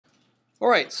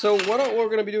Alright, so what we're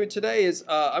going to be doing today is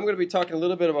I'm going to be talking a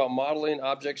little bit about modeling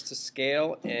objects to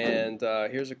scale, and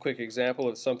here's a quick example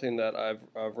of something that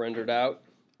I've rendered out.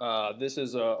 This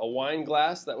is a wine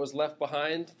glass that was left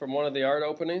behind from one of the art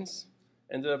openings.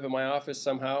 Ended up in my office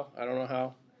somehow, I don't know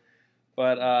how.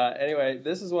 But anyway,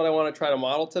 this is what I want to try to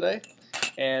model today,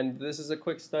 and this is a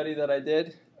quick study that I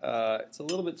did. It's a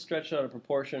little bit stretched out of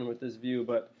proportion with this view,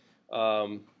 but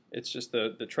it's just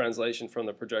the translation from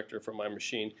the projector from my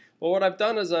machine. Well, what I've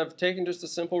done is I've taken just a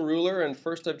simple ruler, and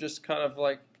first I've just kind of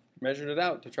like measured it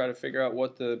out to try to figure out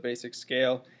what the basic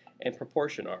scale and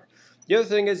proportion are. The other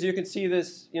thing is you can see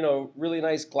this, really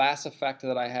nice glass effect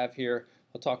that I have here.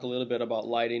 I'll talk a little bit about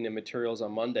lighting and materials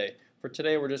on Monday. For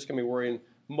today, we're just going to be worrying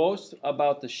most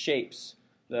about the shapes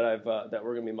that that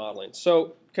we're going to be modeling.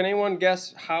 So, can anyone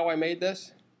guess how I made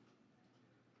this?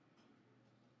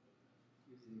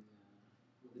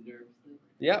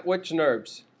 Yeah, which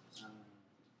NURBS?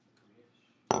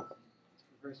 The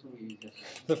first one we used.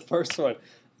 The first one.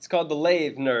 It's called the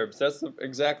lathe NURBS. That's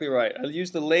exactly right. I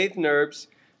used the lathe NURBS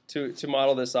to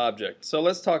model this object. So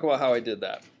let's talk about how I did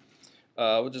that.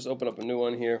 We'll just open up a new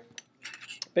one here.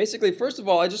 Basically, first of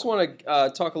all, I just want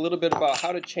to talk a little bit about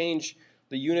how to change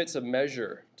the units of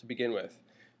measure to begin with.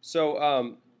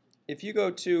 So if you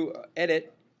go to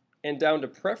Edit and down to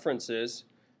Preferences,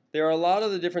 there are a lot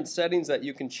of the different settings that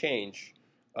you can change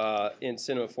in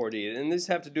Cinema 4D. And these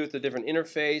have to do with the different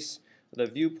interface, the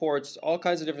viewports, all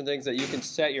kinds of different things that you can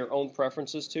set your own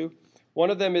preferences to. One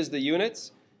of them is the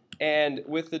units. And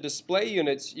with the display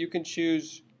units, you can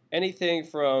choose anything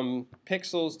from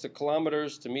pixels to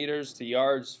kilometers to meters to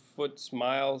yards, foot,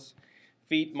 miles,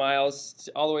 feet, miles,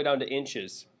 all the way down to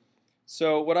inches.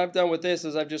 So what I've done with this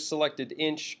is I've just selected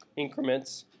inch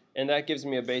increments, and that gives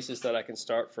me a basis that I can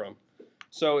start from.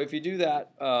 So if you do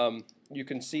that, you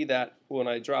can see that when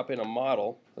I drop in a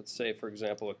model, let's say for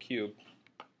example a cube,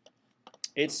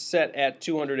 it's set at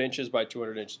 200 inches by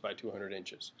 200 inches by 200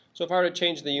 inches. So if I were to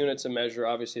change the units of measure,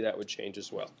 obviously that would change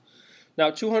as well. Now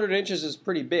 200 inches is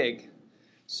pretty big,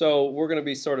 so we're going to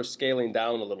be sort of scaling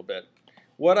down a little bit.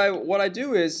 What I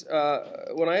do is,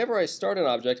 whenever I start an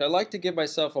object, I like to give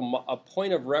myself a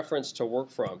point of reference to work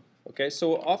from. Okay,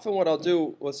 so often what I'll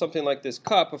do with something like this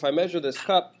cup, if I measure this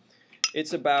cup,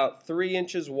 it's about 3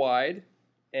 inches wide,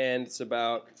 and it's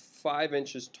about 5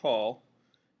 inches tall,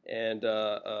 and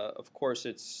of course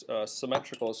it's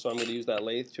symmetrical, so I'm going to use that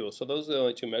lathe tool. So those are the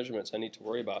only two measurements I need to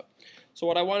worry about. So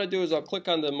what I want to do is I'll click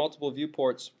on the multiple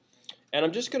viewports, and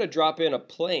I'm just going to drop in a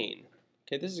plane.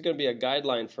 Okay, this is going to be a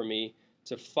guideline for me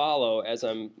to follow as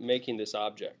I'm making this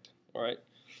object. All right,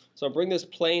 so I'll bring this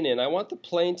plane in. I want the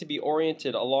plane to be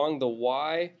oriented along the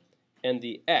Y and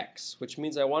the X, which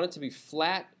means I want it to be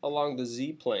flat along the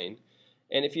Z plane.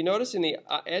 And if you notice in the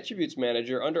Attributes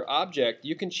Manager, under Object,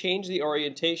 you can change the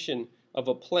orientation of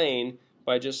a plane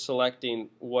by just selecting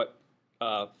what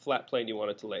flat plane you want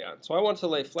it to lay on. So I want it to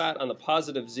lay flat on the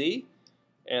positive Z,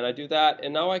 and I do that,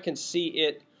 and now I can see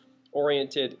it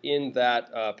oriented in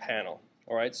that panel.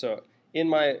 All right, so in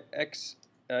my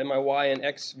Y and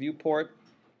X viewport,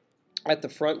 at the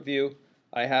front view,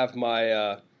 I have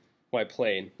my my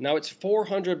plane. Now it's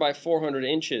 400 by 400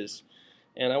 inches,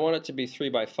 and I want it to be 3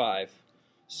 by 5.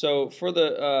 So for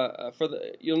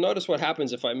the you'll notice what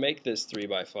happens if I make this 3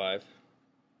 by 5.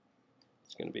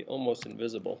 It's going to be almost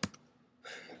invisible.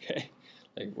 Okay,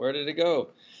 like where did it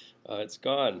go? It's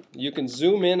gone. You can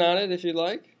zoom in on it if you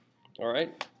like. All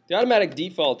right. The automatic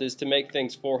default is to make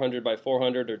things 400 by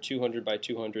 400 or 200 by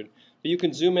 200. But you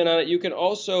can zoom in on it. You can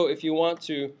also, if you want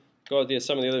to, go to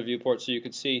some of the other viewports so you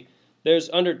can see.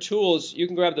 There's under Tools, you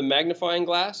can grab the magnifying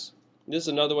glass. This is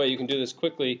another way you can do this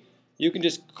quickly. You can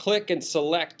just click and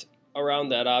select around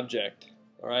that object.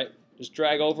 All right, just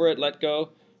drag over it, let go,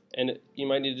 and you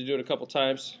might need to do it a couple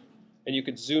times. And you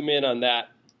could zoom in on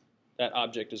that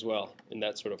object as well in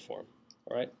that sort of form.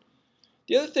 All right.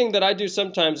 The other thing that I do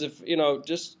sometimes, if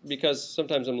just because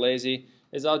sometimes I'm lazy,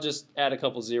 is I'll just add a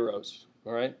couple zeros.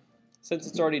 All right. Since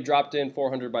it's already dropped in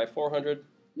 400 by 400,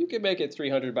 you can make it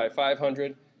 300 by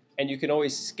 500. And you can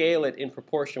always scale it in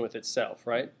proportion with itself,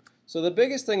 right? So the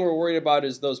biggest thing we're worried about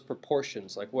is those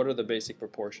proportions, like what are the basic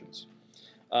proportions?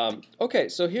 Okay,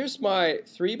 so here's my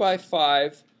 3 by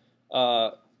 5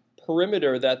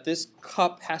 perimeter that this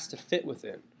cup has to fit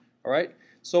within, all right?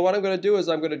 So what I'm going to do is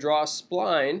I'm going to draw a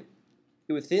spline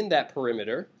within that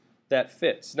perimeter that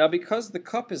fits. Now because the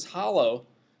cup is hollow,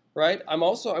 right, I'm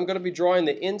going to be drawing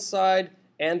the inside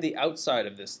and the outside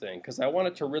of this thing because I want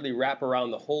it to really wrap around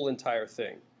the whole entire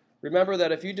thing. Remember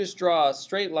that if you just draw a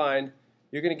straight line,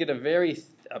 you're going to get a very,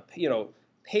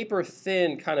 paper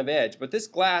thin kind of edge. But this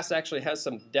glass actually has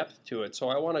some depth to it, so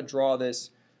I want to draw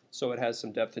this so it has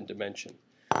some depth and dimension.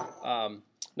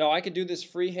 Now I could do this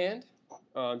freehand,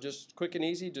 just quick and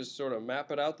easy, just sort of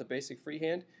map it out, the basic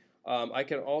freehand. I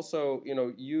can also,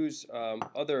 use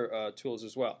other tools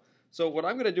as well. So what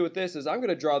I'm going to do with this is I'm going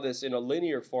to draw this in a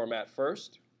linear format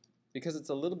first, because it's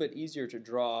a little bit easier to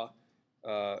draw,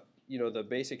 the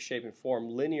basic shape and form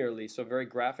linearly, so very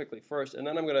graphically first, and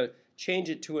then I'm going to change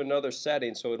it to another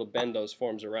setting so it'll bend those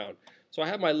forms around. So I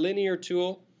have my linear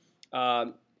tool.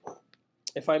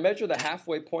 If I measure the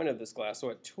halfway point of this glass, so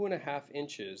at 2.5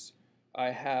 inches,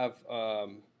 I have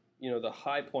the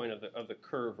high point of the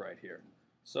curve right here.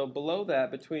 So below that,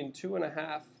 between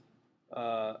 2.5,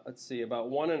 let's see,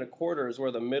 about 1.25 is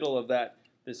where the middle of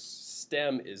this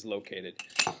stem is located.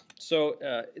 So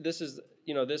this is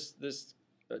this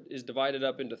is divided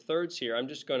up into thirds here. I'm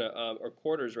just going to, or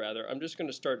quarters rather. I'm just going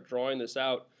to start drawing this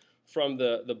out from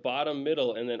the bottom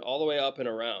middle and then all the way up and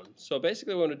around. So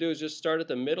basically what I'm going to do is just start at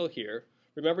the middle here.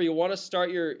 Remember, you want to start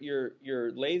your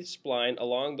lathe spline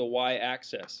along the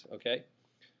y-axis, okay?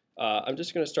 I'm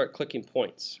just going to start clicking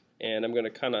points, and I'm going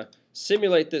to kind of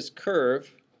simulate this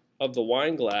curve of the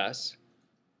wine glass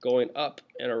going up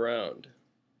and around.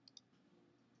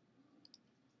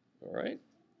 All right?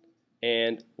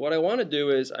 And what I want to do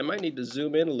is, I might need to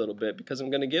zoom in a little bit because I'm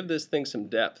going to give this thing some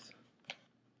depth.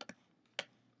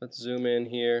 Let's zoom in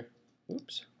here.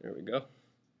 Oops, there we go.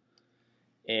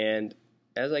 And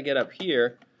as I get up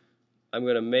here, I'm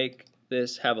going to make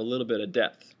this have a little bit of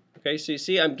depth. Okay, so you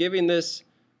see I'm giving this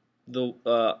the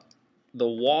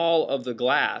wall of the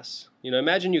glass.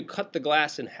 Imagine you cut the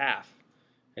glass in half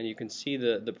and you can see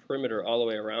the perimeter all the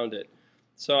way around it.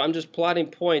 So I'm just plotting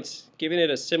points, giving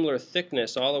it a similar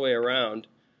thickness all the way around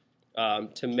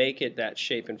to make it that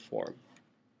shape and form.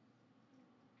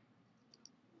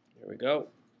 There we go.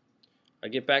 I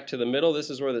get back to the middle.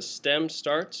 This is where the stem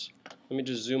starts. Let me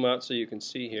just zoom out so you can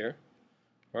see here.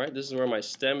 All right, this is where my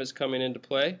stem is coming into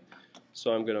play.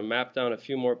 So I'm going to map down a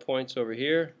few more points over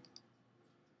here.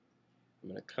 I'm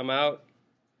going to come out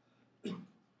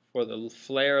for the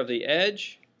flare of the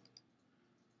edge.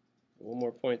 One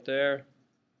more point there.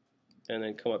 And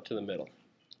then come up to the middle.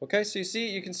 Okay, so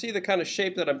you can see the kind of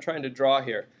shape that I'm trying to draw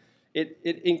here.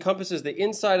 It encompasses the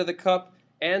inside of the cup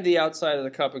and the outside of the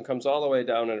cup and comes all the way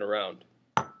down and around.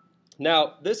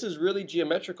 Now, this is really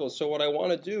geometrical, so what I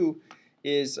want to do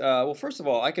is, well, first of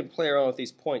all, I can play around with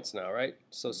these points now, right?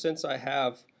 So since I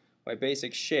have my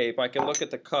basic shape, I can look at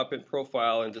the cup in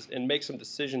profile and make some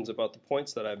decisions about the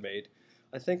points that I've made.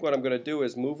 I think what I'm going to do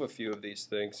is move a few of these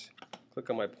things. Click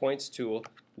on my points tool.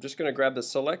 I'm just going to grab the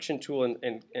selection tool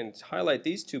and highlight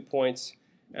these 2 points,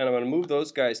 and I'm going to move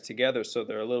those guys together so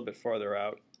they're a little bit farther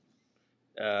out.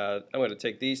 I'm going to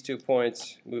take these 2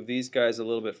 points, move these guys a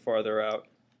little bit farther out,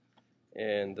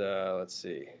 and let's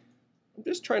see. I'm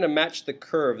just trying to match the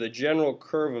curve, the general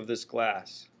curve of this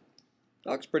glass.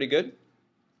 That looks pretty good.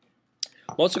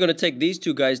 I'm also going to take these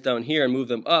 2 guys down here and move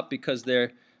them up because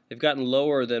they've gotten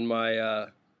lower than my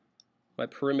my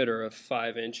perimeter of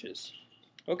 5 inches.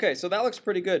 Okay, so that looks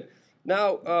pretty good.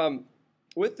 Now,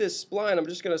 with this spline, I'm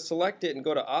just going to select it and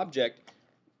go to Object.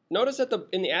 Notice that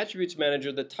in the Attributes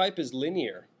Manager, the type is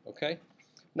linear. Okay.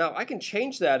 Now, I can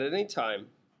change that at any time.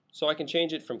 So I can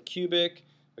change it from cubic,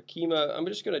 Akima. I'm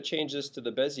just going to change this to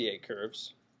the Bezier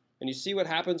curves. And you see what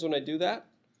happens when I do that?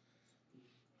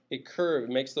 It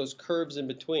makes those curves in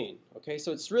between. Okay,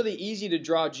 so it's really easy to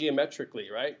draw geometrically,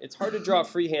 right? It's hard to draw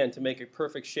freehand to make a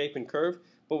perfect shape and curve,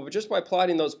 but just by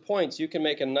plotting those points, you can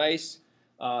make a nice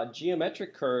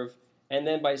geometric curve, and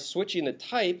then by switching the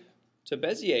type to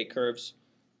Bezier curves,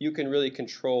 you can really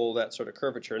control that sort of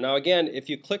curvature. Now again, if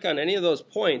you click on any of those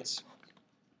points,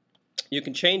 you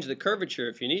can change the curvature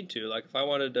if you need to. Like if I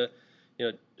wanted to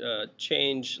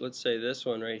change, let's say this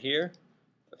one right here.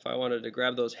 If I wanted to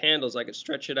grab those handles, I could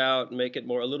stretch it out and make it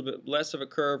a little bit less of a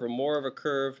curve or more of a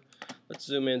curve. Let's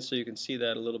zoom in so you can see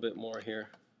that a little bit more here.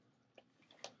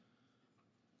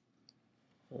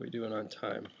 What are we doing on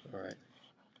time? All right.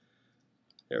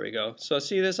 There we go. So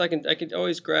see this? I can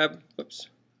always grab. Whoops.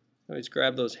 Always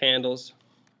grab those handles.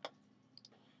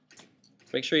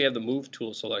 Make sure you have the Move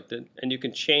tool selected, and you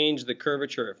can change the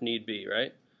curvature if need be.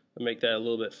 Right? I'll make that a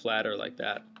little bit flatter like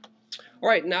that. All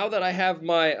right, now that I have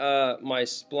my my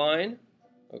spline,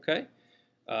 okay,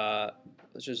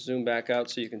 let's just zoom back out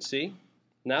so you can see.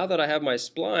 Now that I have my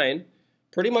spline,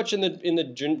 pretty much in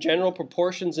the general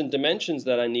proportions and dimensions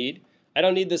that I need, I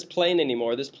don't need this plane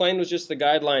anymore. This plane was just the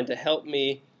guideline to help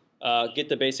me get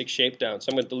the basic shape down. So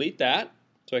I'm going to delete that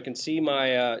so I can see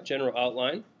my general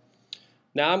outline.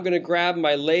 Now I'm going to grab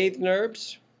my lathe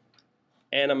NURBS,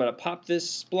 and I'm going to pop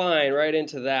this spline right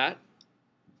into that.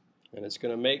 And it's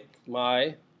going to make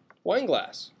my wine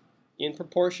glass. in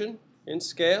proportion, in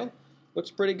scale.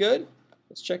 Looks pretty good.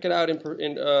 Let's check it out in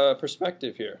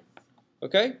perspective here.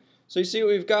 Okay? So you see what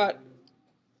we've got?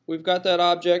 We've got that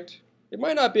object. It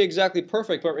might not be exactly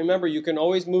perfect, but remember, you can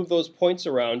always move those points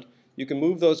around. You can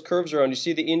move those curves around. You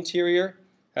see the interior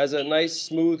has a nice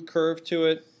smooth curve to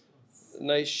it,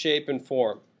 nice shape and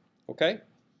form. Okay?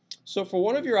 So for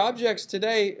one of your objects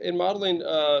today in modeling,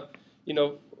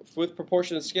 with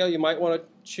proportion and scale, you might want to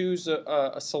choose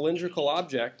a cylindrical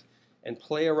object and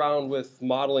play around with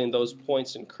modeling those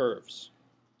points and curves.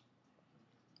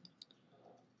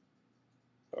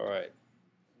 All right.